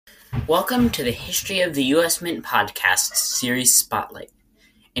Welcome to the History of the U.S. Mint podcast series Spotlight.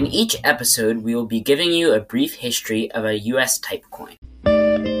 In each episode, we will be giving you a brief history of a U.S. type coin.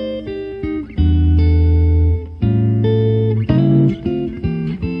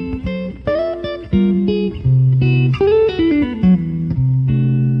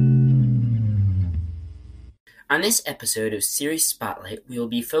 On this episode of Series Spotlight, we will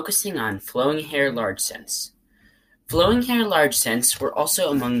be focusing on flowing hair large cents. Flowing hair large cents were also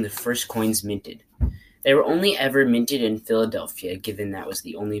among the first coins minted. They were only ever minted in Philadelphia, given that was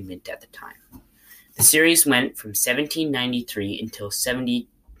the only mint at the time. The series went from 1793 until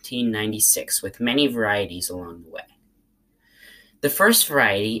 1796, with many varieties along the way. The first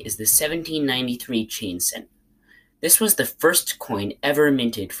variety is the 1793 chain cent. This was the first coin ever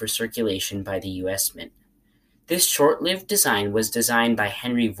minted for circulation by the U.S. Mint. This short-lived design was designed by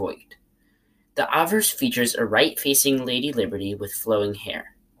Henry Voigt. The obverse features a right-facing Lady Liberty with flowing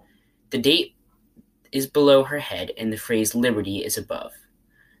hair. The date is below her head and the phrase Liberty is above.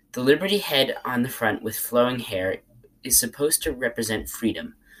 The Liberty head on the front with flowing hair is supposed to represent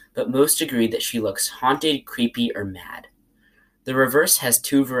freedom, but most agree that she looks haunted, creepy, or mad. The reverse has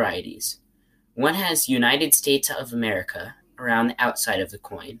two varieties. One has United States of America around the outside of the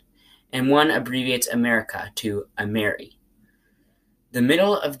coin, and one abbreviates America to Ameri. The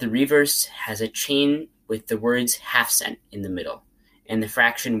middle of the reverse has a chain with the words half cent in the middle, and the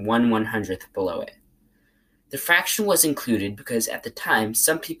fraction 1/100th below it. The fraction was included because at the time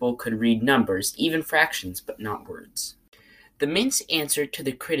some people could read numbers, even fractions, but not words. The mint's answer to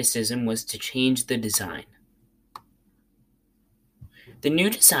the criticism was to change the design. The new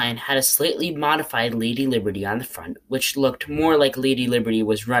design had a slightly modified Lady Liberty on the front, which looked more like Lady Liberty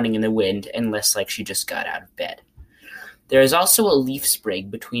was running in the wind and less like she just got out of bed. There is also a leaf sprig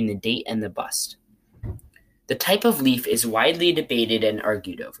between the date and the bust. The type of leaf is widely debated and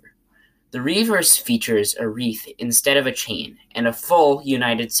argued over. The reverse features a wreath instead of a chain, and a full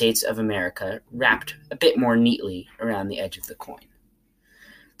United States of America wrapped a bit more neatly around the edge of the coin.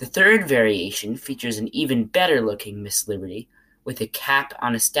 The third variation features an even better-looking Miss Liberty with a cap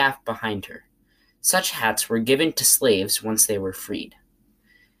on a staff behind her. Such hats were given to slaves once they were freed.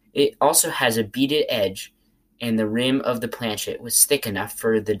 It also has a beaded edge, and the rim of the planchet was thick enough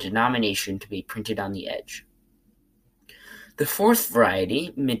for the denomination to be printed on the edge. The fourth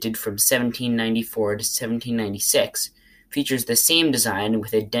variety, minted from 1794 to 1796, features the same design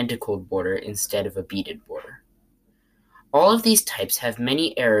with a denticled border instead of a beaded border. All of these types have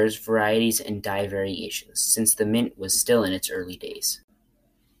many errors, varieties, and die variations, since the mint was still in its early days.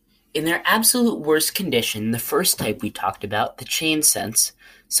 In their absolute worst condition, the first type we talked about, the chain cents,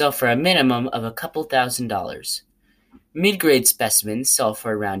 sell for a minimum of a couple $1,000s. Mid-grade specimens sell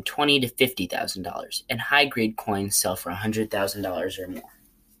for around $20,000 to $50,000, and high-grade coins sell for $100,000 or more.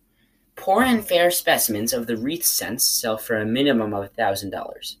 Poor and fair specimens of the wreath cents sell for a minimum of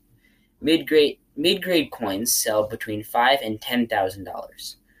 $1,000. Mid-grade coins sell between $5,000 and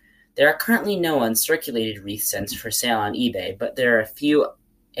 $10,000. There are currently no uncirculated wreath cents for sale on eBay, but there are a few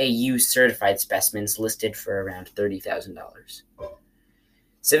AU certified specimens listed for around $30,000.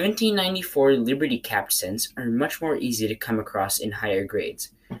 1794 Liberty capped cents are much more easy to come across in higher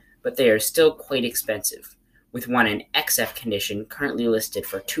grades, but they are still quite expensive, with one in XF condition currently listed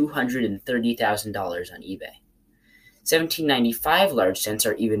for $230,000 on eBay. 1795 large cents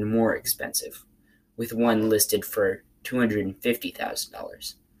are even more expensive, with one listed for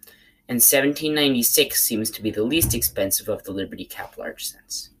 $250,000. And 1796 seems to be the least expensive of the Liberty Cap large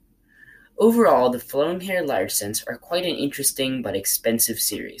cents. Overall, the flowing hair large cents are quite an interesting but expensive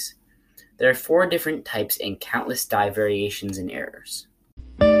series. There are 4 different types and countless die variations and errors.